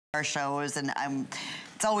our shows, and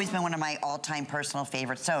it's always been one of my all-time personal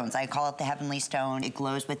favorite stones. I call it the Heavenly Stone. It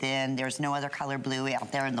glows within. There's no other color blue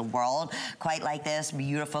out there in the world quite like this.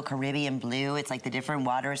 Beautiful Caribbean blue. It's like the different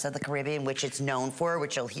waters of the Caribbean, which it's known for,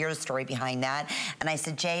 which you'll hear the story behind that. And I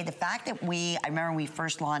said, Jay, the fact that I remember when we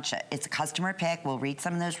first launched it, it's a customer pick. We'll read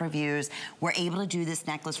some of those reviews. We're able to do this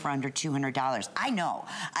necklace for under $200. I know.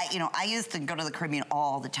 I used to go to the Caribbean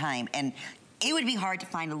all the time, and it would be hard to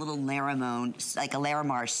find a little Larimar, like a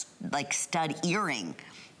Larimar, like stud earring.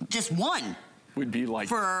 Just one. Would be like...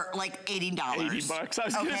 For like $80. $80. I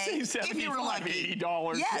was going to say 75, if you were lucky.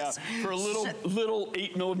 $80. Yes. Yeah, for a little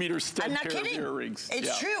 8mm stud pair of earrings.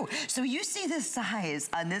 It's true. So you see the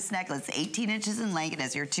size on this necklace, 18 inches in length. It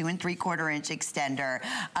has your 2 3/4 inch extender.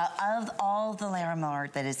 Of all the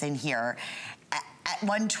Larimar that is in here, at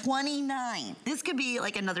 $129. This could be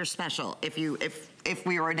like another special if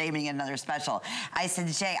we were naming another special. I said,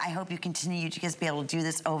 Jay, I hope you continue to just be able to do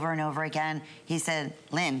this over and over again. He said,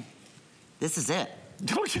 Lynn, this is it.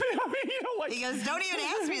 Don't you, I mean, you know, like... He goes, don't even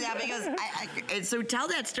ask me that, because so tell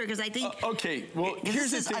that story, because I think... okay, well,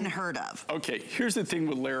 here's the thing. Unheard of. Okay, here's the thing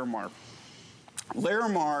with Larimar.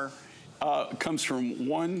 Larimar comes from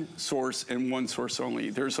one source and one source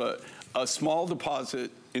only. There's a small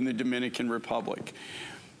deposit in the Dominican Republic.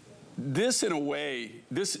 This, in a way,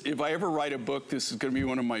 if I ever write a book, this is going to be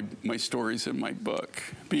one of my stories in my book,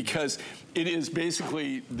 because it is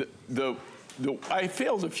basically I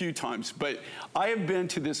failed a few times, but I have been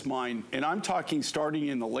to this mine, and I'm talking starting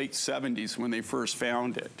in the late 70s when they first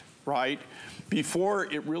found it, right? Before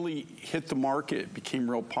it really hit the market, it became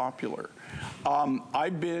real popular.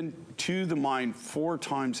 I've been to the mine 4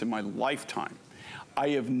 times in my lifetime. I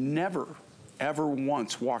have never, ever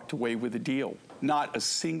once walked away with a deal. Not a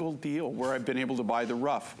single deal where I've been able to buy the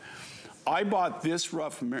rough. I bought this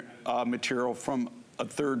rough material from a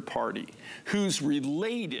third party who's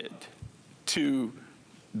related to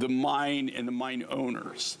the mine and the mine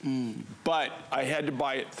owners. But I had to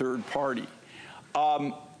buy it third party.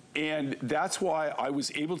 And that's why I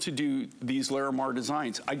was able to do these Larimar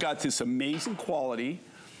designs. I got this amazing quality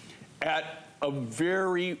at a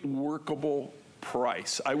very workable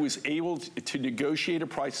price. I was able to negotiate a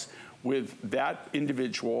price with that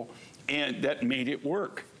individual, and that made it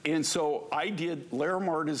work. And so I did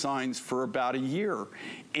Larimar designs for about a year,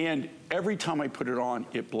 and every time I put it on,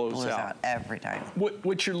 it blows out. Every time.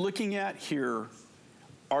 What you're looking at here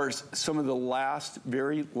are some of the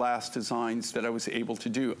very last designs that I was able to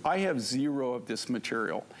do. I have 0 of this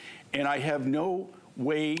material, and I have no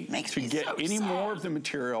way to get any more of the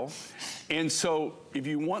material. And so if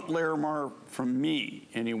you want Larimar from me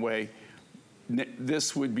anyway,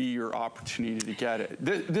 this would be your opportunity to get it.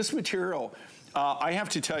 This material, I have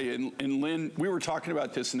to tell you, and Lynn, we were talking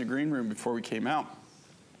about this in the green room before we came out.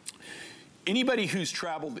 Anybody who's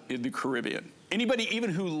traveled in the Caribbean, anybody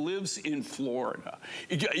even who lives in Florida,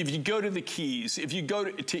 if you go to the Keys, if you go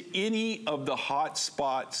to any of the hot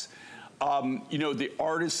spots, you know, the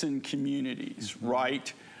artisan communities,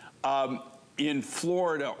 right? In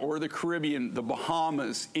Florida or the Caribbean, the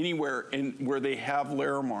Bahamas, anywhere where they have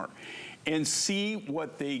Larimar, and see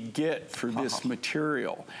what they get for this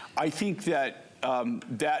material. I think that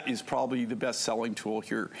that is probably the best selling tool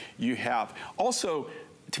here you have. Also,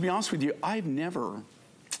 to be honest with you, I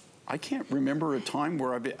can't remember a time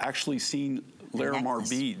where I've actually seen Larimar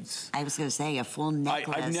beads. I was going to say a full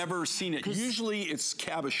necklace. I've never seen it. Usually it's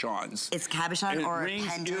cabochons. It's cabochon or rings,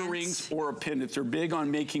 pendants. Earrings or a pendant. They're big on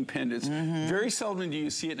making pendants. Very seldom do you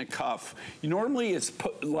see it in a cuff. Normally it's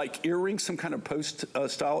like earrings, some kind of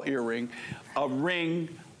post-style earring, a ring,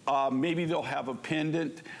 maybe they'll have a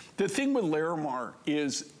pendant. The thing with Larimar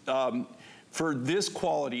is for this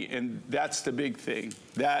quality, and that's the big thing,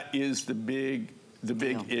 that is the big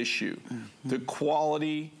issue. The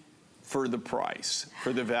quality for the price,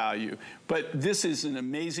 for the value. But this is an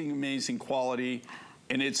amazing, amazing quality,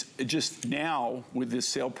 and it's just now, with this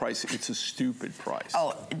sale price, it's a stupid price.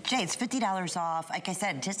 Oh, Jay, it's $50 off. Like I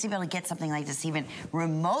said, just to be able to get something like this even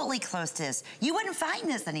remotely close to this, you wouldn't find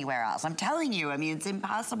this anywhere else. I'm telling you, I mean, it's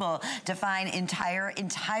impossible to find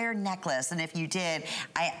entire necklace, and if you did,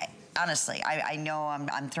 honestly, I know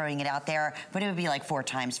I'm throwing it out there, but it would be like 4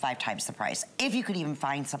 times, 5 times the price. If you could even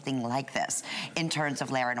find something like this in terms of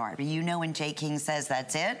Larimar. But you know when Jay King says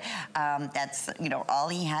that's it, that's, you know, all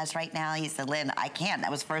he has right now. He said, Lynn, I can't. That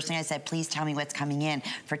was the first thing I said, please tell me what's coming in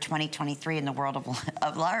for 2023 in the world of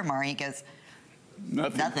Larimar. He goes,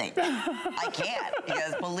 Nothing. I can't,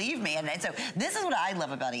 because believe me, and so this is what I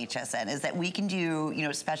love about HSN, is that we can do, you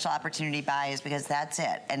know, special opportunity buys, because that's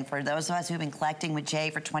it. And for those of us who've been collecting with Jay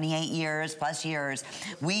for 28 years, plus years,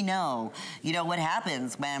 we know, you know, what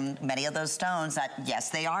happens when many of those stones that, yes,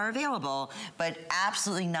 they are available, but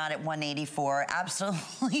absolutely not at $184,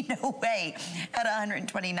 absolutely no way at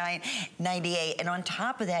 $129.98. And on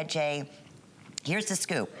top of that, Jay, here's the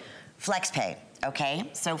scoop. FlexPay. Okay,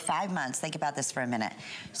 so 5 months, think about this for a minute.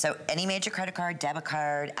 So any major credit card, debit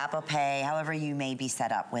card, Apple Pay, however you may be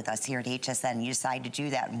set up with us here at HSN, you decide to do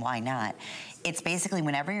that, and why not? It's basically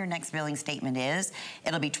whenever your next billing statement is,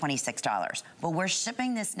 it'll be $26. But we're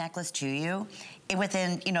shipping this necklace to you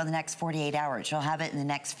within, you know, the next 48 hours. You'll have it in the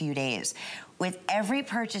next few days. With every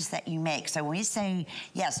purchase that you make, so when we say,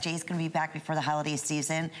 yes, Jay's gonna be back before the holiday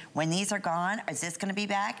season, when these are gone, is this gonna be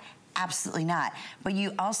back? Absolutely not. But we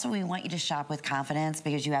want you to shop with confidence,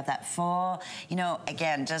 because you have that full, you know,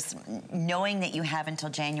 again, just knowing that you have until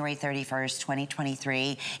January 31st,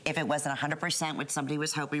 2023. If it wasn't 100% what somebody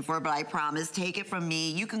was hoping for, but I promise, take it from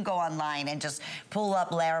me, you can go online and just pull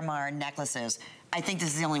up Larimar necklaces. I think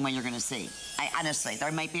this is the only one you're gonna see. Honestly, there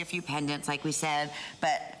might be a few pendants, like we said,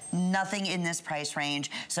 but nothing in this price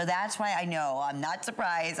range. So that's why I know, I'm not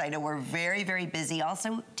surprised. I know we're very, very busy.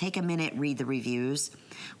 Also, take a minute, read the reviews.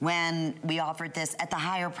 When we offered this at the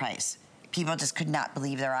higher price, people just could not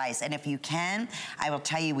believe their eyes. And if you can, I will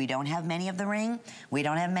tell you, we don't have many of the ring, we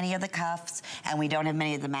don't have many of the cuffs, and we don't have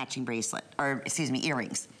many of the matching bracelet, or excuse me,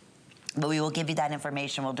 earrings. But we will give you that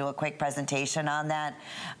information. We'll do a quick presentation on that.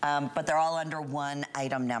 But they're all under one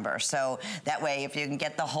item number. So that way, if you can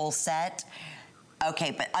get the whole set.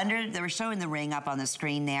 Okay, but they were showing the ring up on the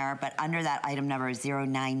screen there, but under that item number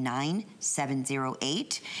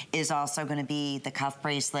 099708 is also gonna be the cuff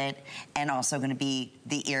bracelet and also gonna be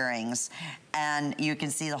the earrings. And you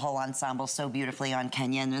can see the whole ensemble so beautifully on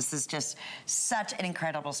Kenya, and this is just such an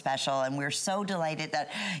incredible special, and we're so delighted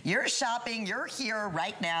that you're shopping, you're here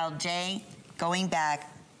right now, Jay, going back,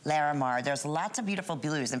 Larimar. There's lots of beautiful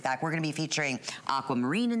blues. In fact, we're gonna be featuring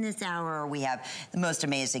aquamarine in this hour. We have the most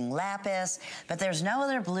amazing lapis, but there's no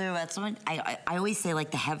other blue. That's what I always say, like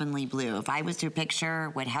the heavenly blue. If I was to picture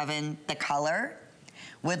what heaven, the color,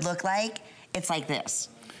 would look like, it's like this.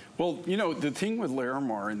 Well, you know, the thing with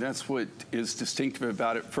Larimar, and that's what is distinctive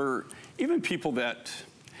about it, for even people that,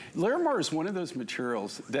 Larimar is one of those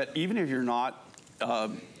materials that even if you're not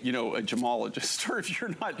you know, a gemologist, or if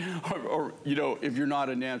you're not, or you know, if you're not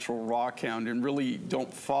a natural rock hound and really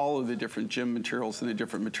don't follow the different gem materials and the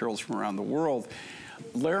different materials from around the world,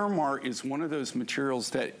 Larimar is one of those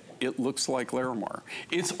materials that it looks like Larimar.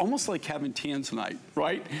 It's almost like having tanzanite,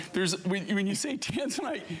 right? When you say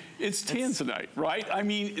tanzanite, it's tanzanite, right? I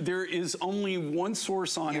mean, there is only one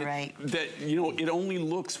source on it that, you know, it only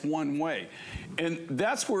looks one way. And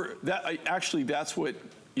that's where, that's what,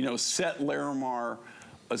 you know, set Larimar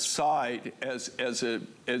aside as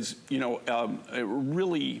you know, a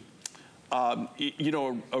really, you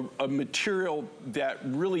know, a material that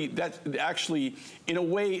really, that actually, in a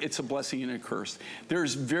way, it's a blessing and a curse.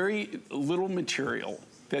 There's very little material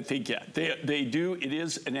that they get. They do, it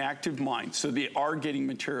is an active mine, so they are getting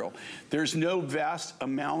material. There's no vast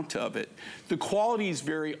amount of it. The qualities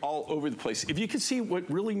vary all over the place. If you can see what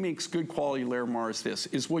really makes good quality Larimar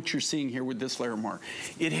is what you're seeing here with this Larimar.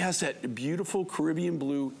 It has that beautiful Caribbean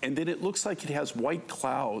blue, and then it looks like it has white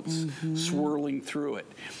clouds swirling through it.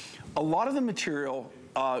 A lot of the material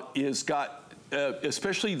is got,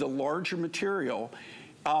 especially the larger material,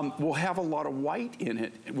 will have a lot of white in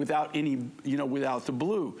it without any, you know, without the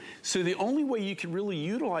blue. So the only way you can really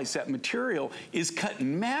utilize that material is cut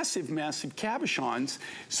massive, massive cabochons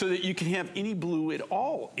so that you can have any blue at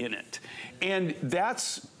all in it. And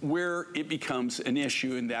that's where it becomes an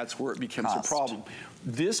issue, and that's where it becomes a problem.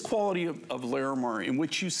 This quality of Larimar, in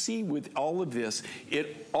which you see with all of this,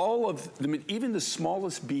 even the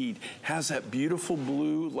smallest bead has that beautiful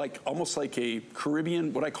blue, like almost like a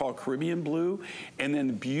Caribbean, what I call Caribbean blue, and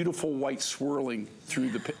then beautiful white swirling through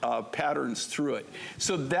the patterns through it.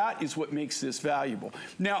 So that is what makes this valuable.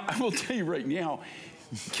 Now, I will tell you right now,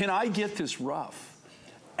 can I get this rough?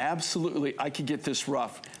 Absolutely, I could get this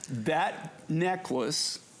rough. That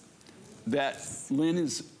necklace that Lynn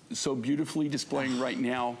is so beautifully displaying right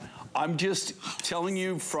now, I'm just telling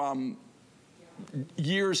you from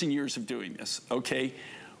years and years of doing this, okay?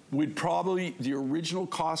 Would probably, the original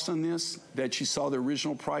cost on this, that you saw the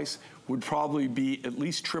original price, would probably be at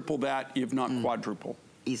least triple that, if not quadruple.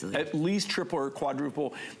 Easily. At least triple or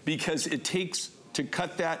quadruple, because it takes, to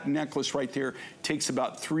cut that necklace right there, takes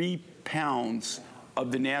about 3 pounds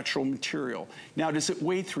of the natural material. Now, does it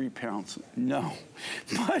weigh 3 pounds? No.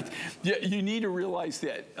 But you need to realize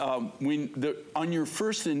that on your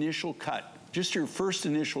first initial cut, just your first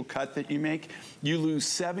initial cut that you make, you lose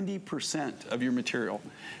 70% of your material.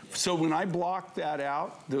 So when I block that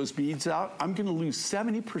out, those beads out, I'm gonna lose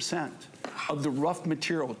 70% of the rough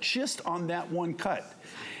material just on that one cut.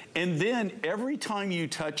 And then every time you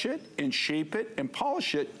touch it and shape it and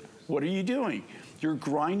polish it, what are you doing? You're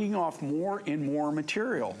grinding off more and more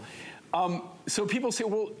material. So people say,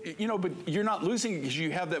 well, you know, but you're not losing because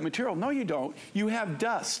you have that material. No, you don't. You have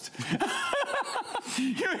dust.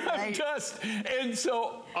 You have dust. And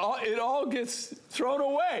so it all gets thrown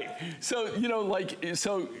away. So, you know,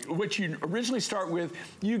 so what you originally start with,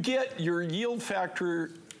 you get your yield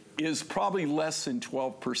factor is probably less than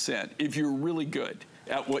 12%. If you're really good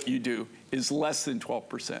at what you do, is less than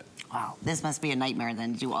 12%. Wow, this must be a nightmare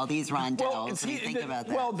then to do all these rondelles. Think about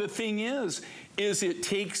that. Well, the thing is it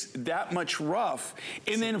takes that much rough,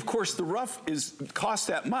 and then of course the rough costs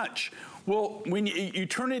that much. Well, when you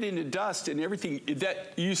turn it into dust and everything,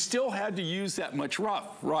 that you still had to use that much rough,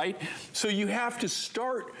 right? So you have to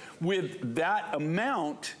start with that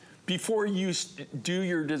amount before you do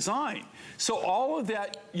your design. So all of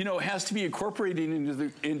that, you know, has to be incorporated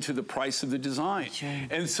into the price of the design. Sure.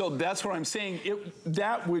 And so that's what I'm saying.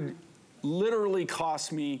 That would literally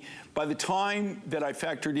cost me, by the time that I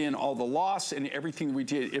factored in all the loss and everything that we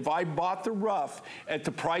did, if I bought the rough at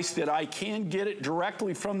the price that I can get it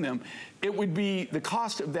directly from them, it would be, the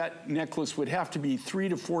cost of that necklace would have to be 3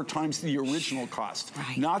 to 4 times the original cost,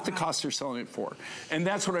 not the cost they're selling it for. And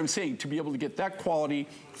that's what I'm saying, to be able to get that quality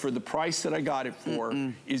for the price that I got it for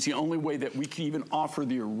is the only way that we can even offer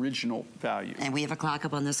the original value. And we have a clock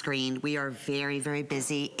up on the screen. We are very, very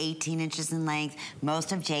busy, 18 inches in length.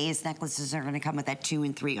 Most of Jay's necklaces are gonna come with that 2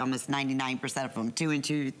 and 3, almost 99% of them, 2 and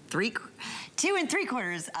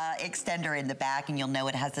 3/4 extender in the back, and you'll know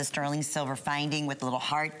it has the sterling silver finding with a little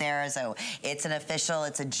heart there. So it's an official,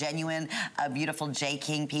 it's a genuine, beautiful J.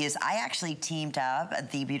 King piece. I actually teamed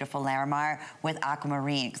up the beautiful Larimar with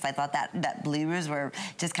aquamarine because I thought that blues were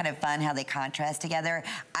just kind of fun how they contrast together.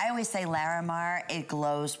 I always say Larimar, it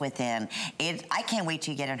glows within. I can't wait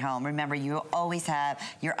till you get it home. Remember, you always have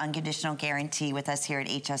your unconditional guarantee with us here at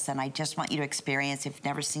HSN. I just want you to experience, if you've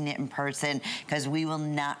never seen it in person, because we will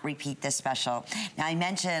not repeat this special. Now, I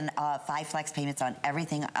mentioned 5 flex payments on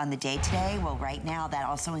everything on the day today. Well, right now, that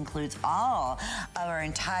also includes all of our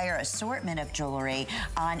entire assortment of jewelry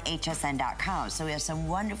on hsn.com. So we have some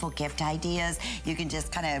wonderful gift ideas. You can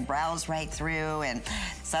just kind of browse right through, and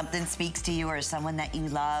something speaks to you or someone that you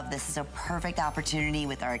love. This is a perfect opportunity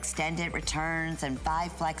with our extended returns and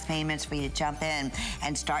 5 flex payments for you to jump in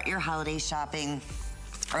and start your holiday shopping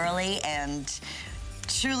early. And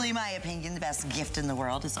truly, my opinion, the best gift in the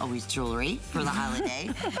world is always jewelry for the holiday.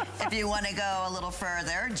 If you want to go a little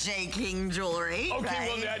further, J. King jewelry.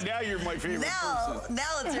 Okay, well, now you're my favorite person.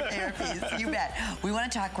 Now it's your favorite piece. You bet. We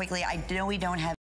want to talk quickly. I know we don't have